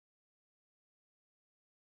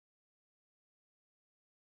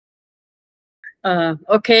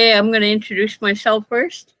Okay, I'm going to introduce myself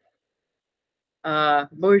first.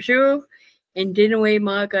 Bonjour, Indinaway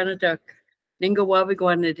Maganadak,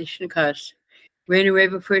 Ningawabigwan Edition Kas, Rainy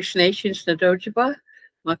River First Nations Nadojaba,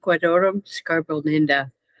 Makwadorum, Scarborough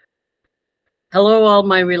Ninda. Hello, all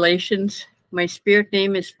my relations. My spirit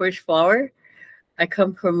name is First Flower. I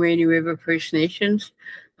come from Rainy River First Nations.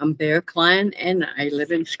 I'm Bear Clan and I live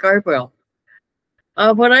in Scarborough.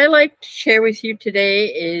 What I like to share with you today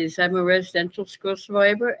is I'm a residential school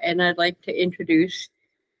survivor and I'd like to introduce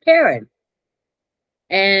Karen.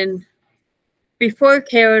 And before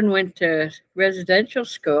Karen went to residential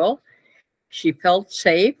school, she felt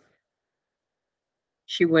safe.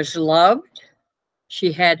 She was loved.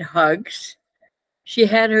 She had hugs. She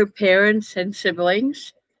had her parents and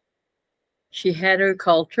siblings. She had her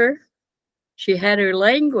culture. She had her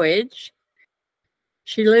language.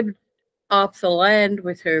 She lived off the land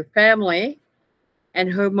with her family, and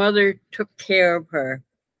her mother took care of her.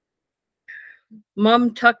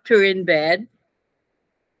 Mom tucked her in bed,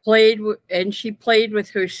 and she played with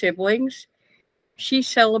her siblings. She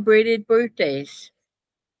celebrated birthdays.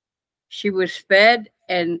 She was fed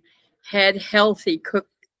and had healthy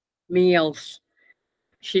cooked meals.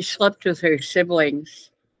 She slept with her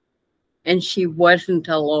siblings, and she wasn't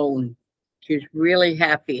alone. She was really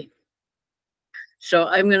happy. So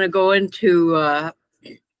I'm going to go into the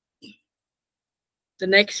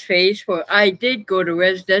next phase where I did go to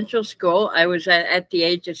residential school. I was at the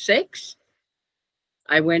age of 6.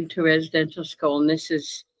 I went to residential school, and this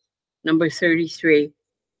is number 33.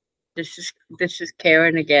 This is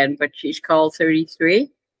Karen again, but she's called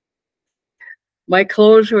 33. My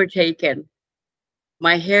clothes were taken.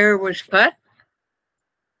 My hair was cut.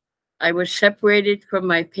 I was separated from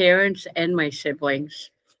my parents and my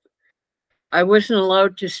siblings. I wasn't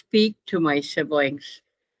allowed to speak to my siblings.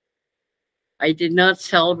 I did not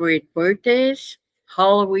celebrate birthdays,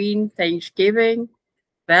 Halloween, Thanksgiving,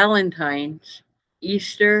 Valentine's,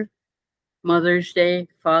 Easter, Mother's Day,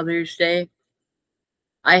 Father's Day.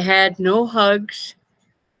 I had no hugs,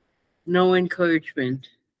 no encouragement.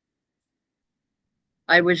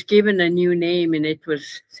 I was given a new name and it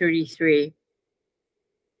was 33.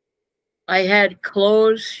 I had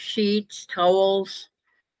clothes, sheets, towels,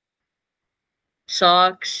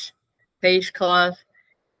 socks, face cloth.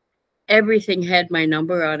 Everything had my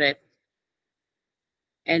number on it.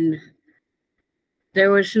 And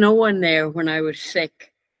there was no one there when I was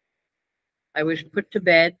sick. I was put to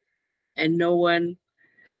bed and no one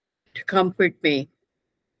to comfort me.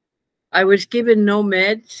 I was given no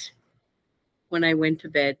meds when I went to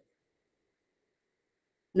bed.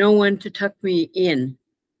 No one to tuck me in.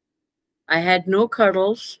 I had no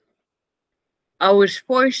cuddles. I was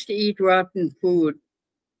forced to eat rotten food.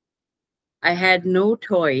 I had no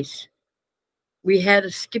toys. We had a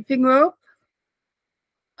skipping rope,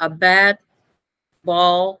 a bat,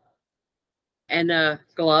 ball, and a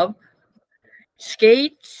glove,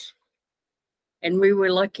 skates, and we were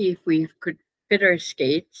lucky if we could fit our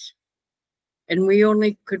skates, and we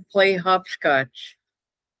only could play hopscotch.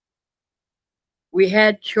 We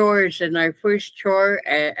had chores, and our first chore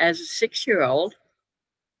as a 6-year-old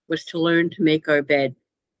was to learn to make our bed.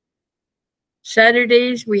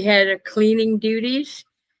 Saturdays, we had cleaning duties,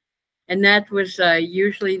 and that was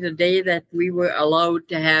usually the day that we were allowed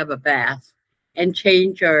to have a bath and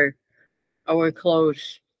change our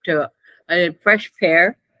clothes to a fresh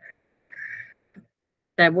pair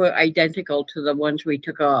that were identical to the ones we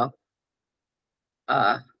took off.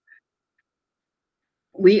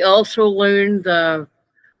 We also learned the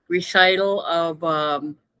recital of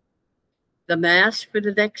the Mass for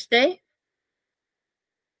the next day.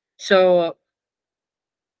 So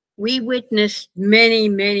we witnessed many,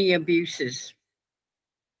 many abuses.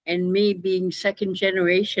 And me being second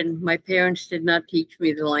generation, my parents did not teach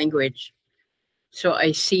me the language. So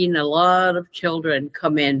I seen a lot of children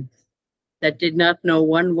come in that did not know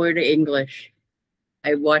one word of English.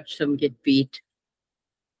 I watched them get beat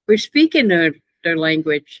for speaking their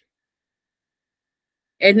language.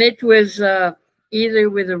 And it was either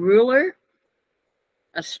with a ruler,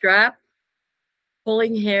 a strap,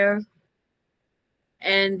 pulling hair,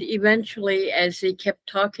 and eventually, as they kept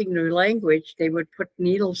talking their language, they would put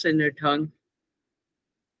needles in their tongue.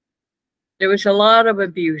 There was a lot of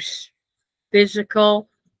abuse, physical,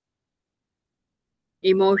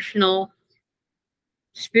 emotional,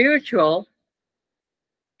 spiritual,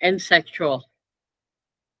 and sexual.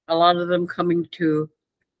 A lot of them coming to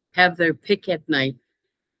have their pick at night.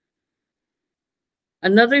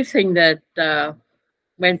 Another thing that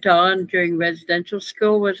went on during residential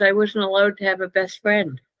school was I wasn't allowed to have a best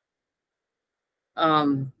friend.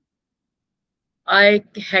 I I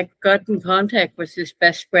had got in contact with his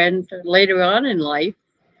best friend later on in life,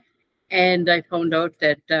 and I found out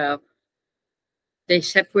that they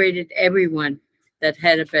separated everyone that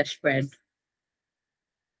had a best friend.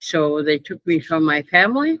 So they took me from my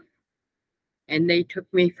family, and they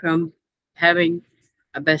took me from having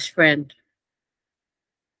a best friend.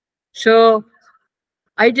 So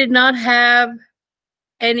I did not have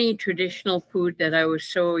any traditional food that I was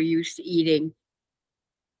so used to eating.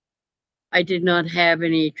 I did not have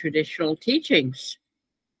any traditional teachings.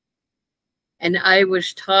 And I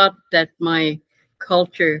was taught that my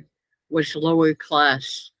culture was lower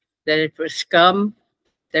class, that it was scum,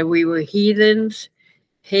 that we were heathens,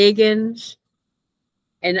 pagans,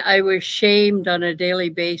 and I was shamed on a daily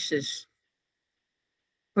basis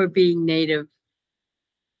for being Native.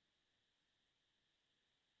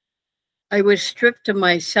 I was stripped of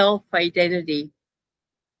my self-identity,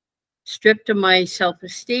 stripped of my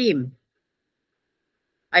self-esteem.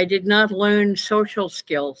 I did not learn social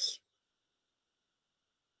skills.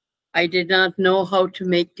 I did not know how to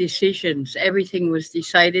make decisions. Everything was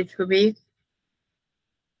decided for me.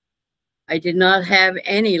 I did not have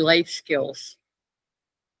any life skills.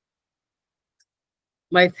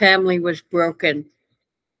 My family was broken.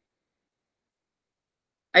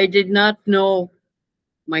 I did not know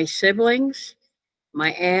my siblings,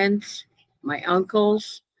 my aunts, my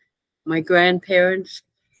uncles, my grandparents,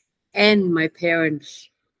 and my parents.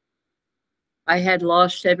 I had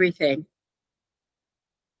lost everything.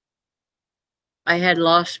 I had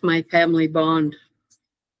lost my family bond.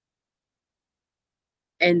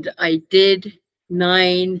 And I did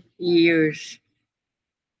 9 years.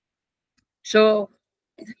 So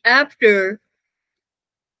after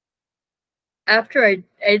I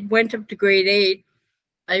went up to grade 8,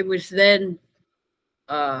 I was then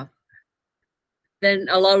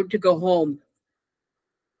allowed to go home.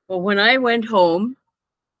 Well, when I went home,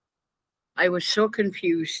 I was so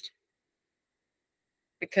confused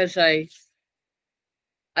because I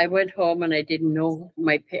went home and I didn't know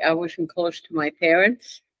I wasn't close to my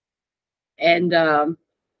parents, and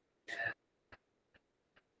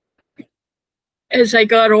as I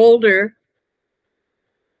got older,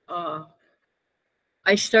 uh,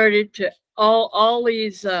 I started to all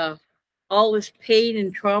this pain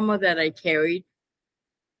and trauma that I carried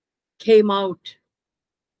came out.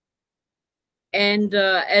 And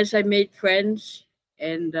as I made friends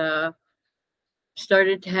and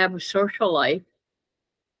started to have a social life,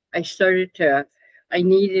 I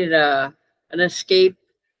needed an escape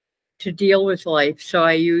to deal with life. So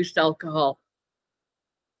I used alcohol.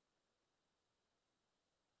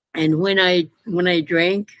 And when I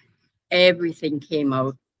drank, everything came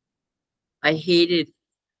out. I hated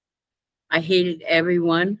I hated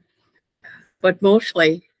everyone, but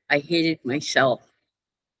mostly I hated myself.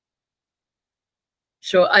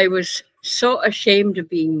 So I was so ashamed of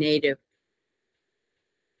being Native.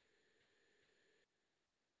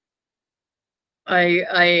 I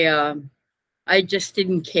I um, I just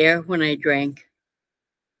didn't care when I drank,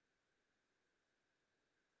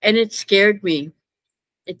 and it scared me.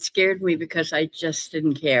 It scared me because I just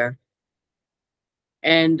didn't care.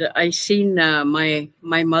 And I seen my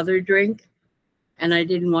mother drink, and I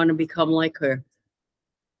didn't want to become like her.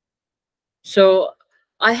 So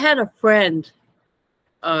I had a friend,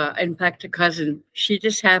 in fact, a cousin. She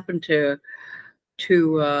just happened to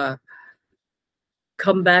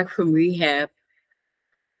come back from rehab,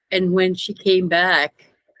 and when she came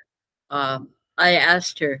back, I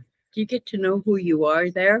asked her, "Do you get to know who you are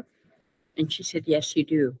there?" And she said, "Yes, you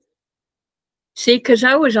do." See, because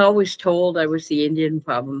I was always told I was the Indian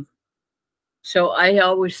problem. So I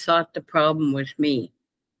always thought the problem was me.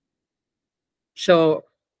 So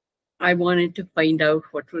I wanted to find out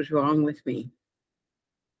what was wrong with me.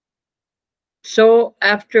 So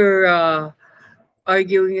after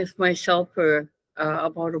arguing with myself for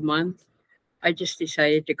about a month, I just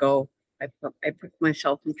decided to go. I put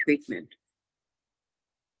myself in treatment,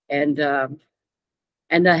 and um,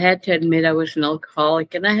 and I had to admit I was an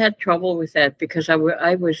alcoholic, and I had trouble with that because I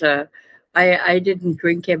was I didn't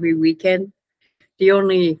drink every weekend. The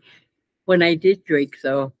only when I did drink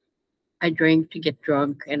though, I drank to get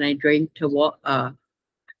drunk, and I drank to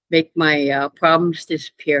make my problems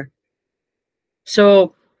disappear.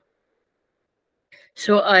 So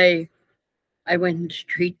so I went into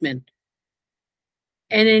treatment,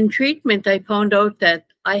 and in treatment I found out that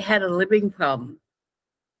I had a living problem,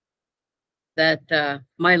 that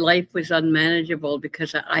my life was unmanageable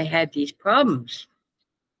because I had these problems.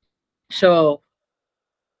 So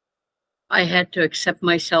I had to accept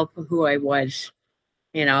myself for who I was.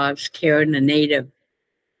 You know, I was Karen, a Native,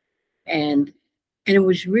 and it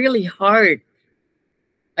was really hard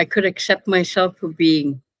I could accept myself for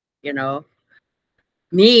being, you know,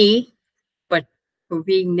 me, but for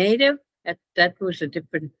being Native, that was a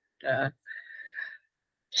different uh,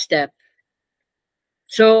 step.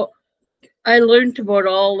 So I learned about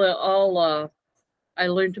I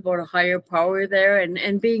learned about a higher power there,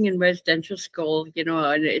 and being in residential school,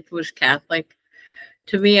 and it was Catholic.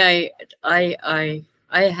 To me, I, I,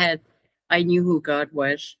 I had, I knew who God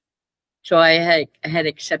was, so I had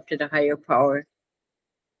accepted a higher power.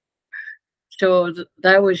 So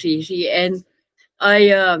that was easy, and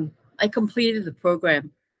I completed the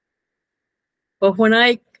program. But when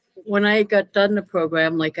I got done the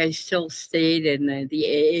program, like I still stayed in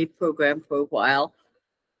the AA program for a while,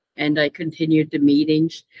 and I continued the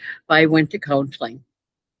meetings. I went to counseling.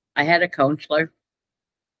 I had a counselor.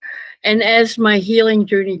 And as my healing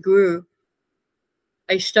journey grew,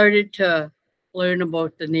 I started to learn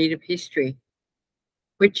about the Native history,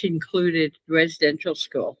 which included residential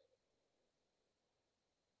school.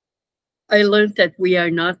 I learned that we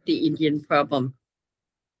are not the Indian problem.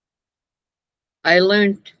 I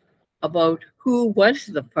learned about who was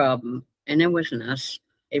the problem, and it wasn't us,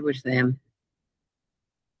 it was them.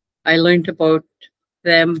 I learned about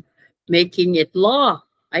them making it law.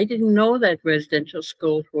 I didn't know that residential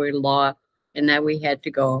schools were law and that we had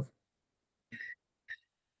to go.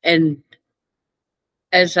 And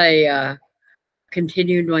as I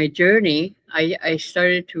continued my journey, I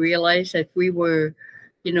started to realize that we were,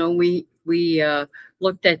 we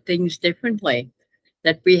looked at things differently,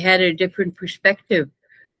 that we had a different perspective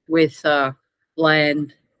with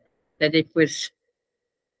land, that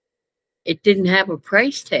it didn't have a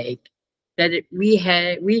price tag, that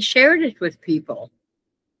we shared it with people,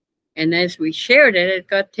 and as we shared it, it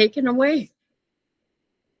got taken away.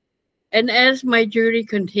 And as my journey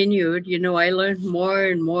continued, I learned more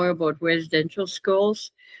and more about residential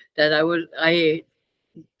schools. That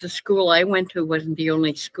the school I went to wasn't the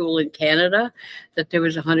only school in Canada. That there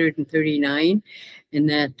was 139, and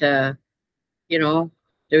that there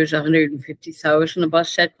was 150,000 of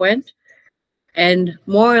us that went, and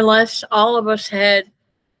more or less all of us had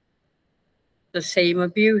the same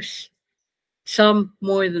abuse. Some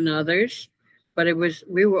more than others, but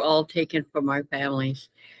we were all taken from our families.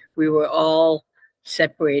 We were all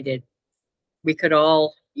separated. We could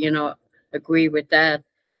all, agree with that.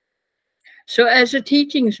 So as the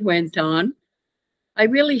teachings went on, I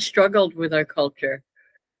really struggled with our culture,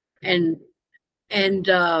 and and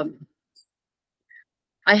I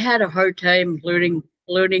had a hard time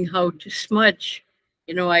learning how to smudge.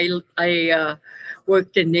 I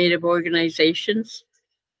worked in Native organizations,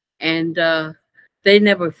 and they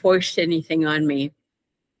never forced anything on me.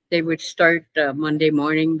 They would start Monday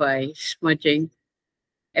morning by smudging.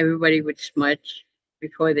 Everybody would smudge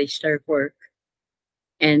before they start work.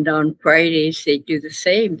 And on Fridays, they do the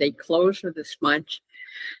same. They close with a smudge.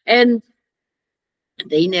 And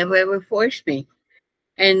they never ever forced me.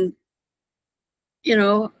 And, you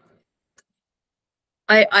know,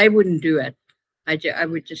 I wouldn't do it. I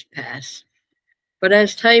would just pass. But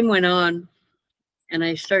as time went on and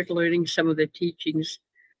I started learning some of the teachings,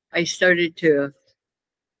 I started to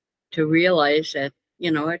realize that,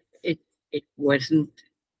 it wasn't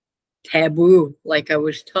taboo like I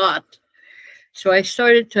was taught. So I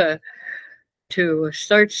started to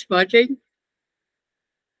start smudging,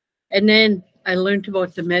 and then I learned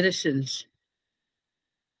about the medicines.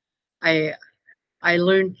 I I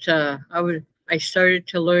learned I started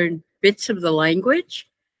to learn bits of the language,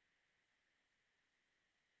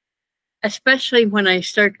 especially when I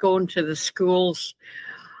start going to the schools.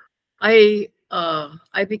 I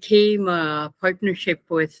became a partnership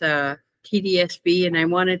with TDSB, and I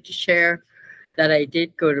wanted to share that I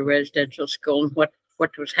did go to residential school and what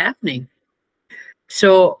was happening.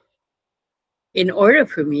 So in order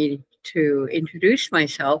for me to introduce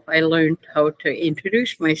myself, I learned how to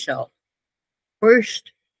introduce myself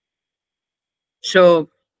first. So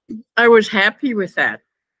I was happy with that.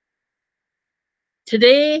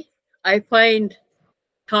 Today, I find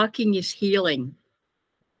talking is healing,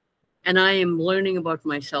 and I am learning about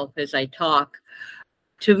myself as I talk.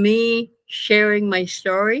 To me, sharing my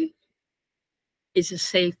story is a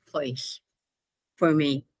safe place for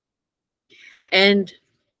me. And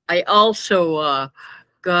I also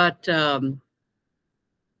got a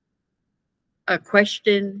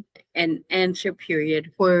question and answer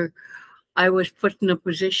period where I was put in a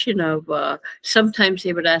position of sometimes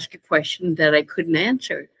they would ask a question that I couldn't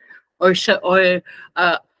answer, or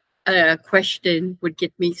a question would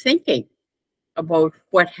get me thinking about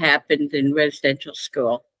what happened in residential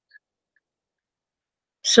school.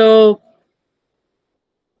 So,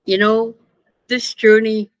 you know, this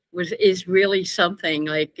journey is really something.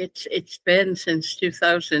 Like it's been since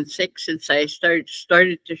 2006 since I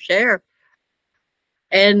started to share,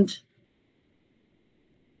 and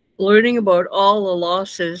learning about all the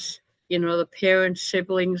losses, the parents,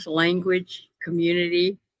 siblings, language,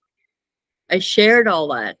 community. I shared all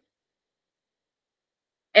that.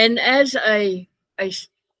 And I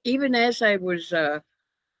even as I was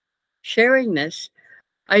sharing this,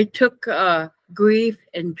 I took grief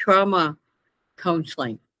and trauma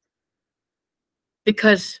counseling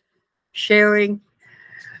because sharing,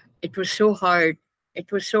 it was so hard.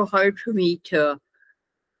 It was so hard for me to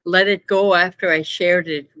let it go after I shared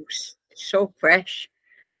it. It was so fresh.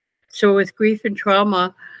 So with grief and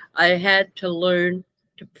trauma, I had to learn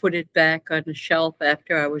to put it back on the shelf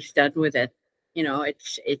after I was done with it.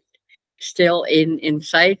 It's still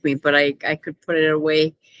inside me, but I could put it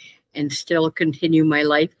away and still continue my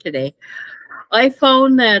life today. I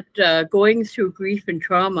found that going through grief and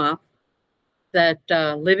trauma, that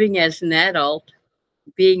living as an adult,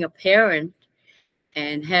 being a parent,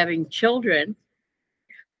 and having children,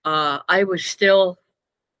 I was still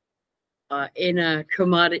in a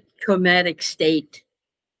traumatic state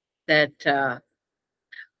that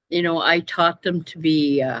I taught them to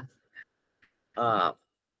be uh,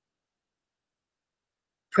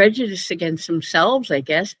 prejudiced against themselves, I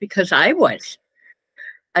guess, because I was.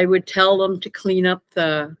 I would tell them to clean up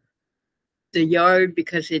the yard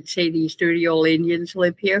because it'd say these dirty old Indians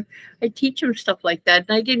live here. I teach them stuff like that,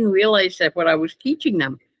 and I didn't realize that what I was teaching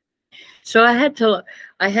them. So I had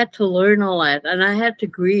to learn all that, and I had to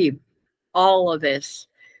grieve all of this.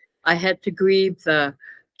 I had to grieve the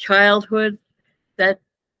childhood that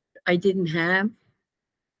I didn't have.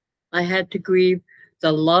 I had to grieve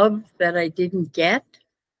the love that I didn't get.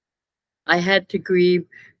 I had to grieve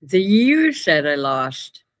the years that I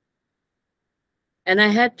lost. And I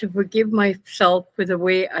had to forgive myself for the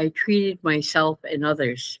way I treated myself and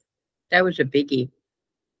others. That was a biggie.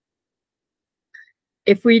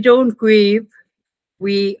 If we don't grieve,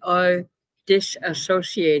 we are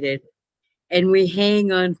disassociated and we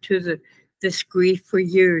hang on to this grief for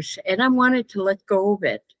years. And I wanted to let go of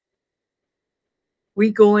it.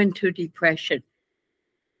 We go into depression.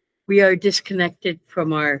 We are disconnected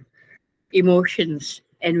from our emotions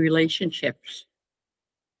and relationships.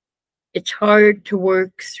 It's hard to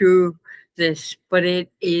work through this, but it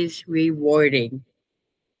is rewarding.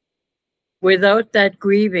 Without that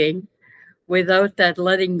grieving, without that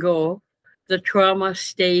letting go, the trauma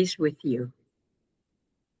stays with you.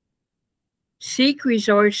 Seek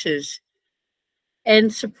resources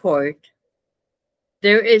and support.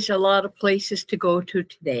 There is a lot of places to go to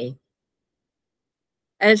today.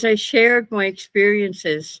 As I shared my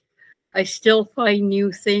experiences, I still find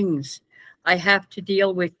new things I have to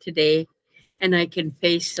deal with today, and I can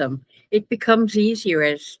face them. It becomes easier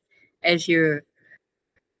as your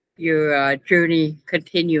journey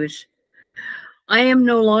continues. I am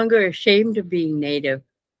no longer ashamed of being Native.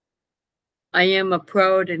 I am a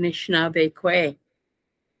proud Anishinaabe Kwe.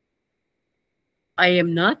 I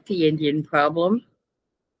am not the Indian problem.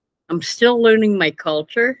 I'm still learning my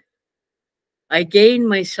culture. I gained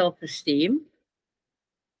my self-esteem.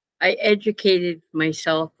 I educated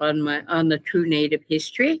myself on the true Native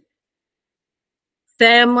history.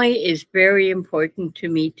 Family is very important to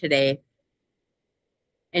me today.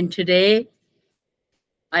 And today,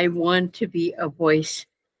 I want to be a voice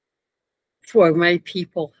for my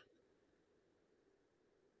people.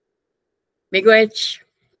 Miigwech.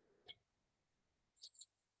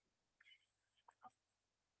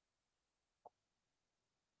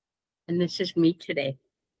 And this is me today.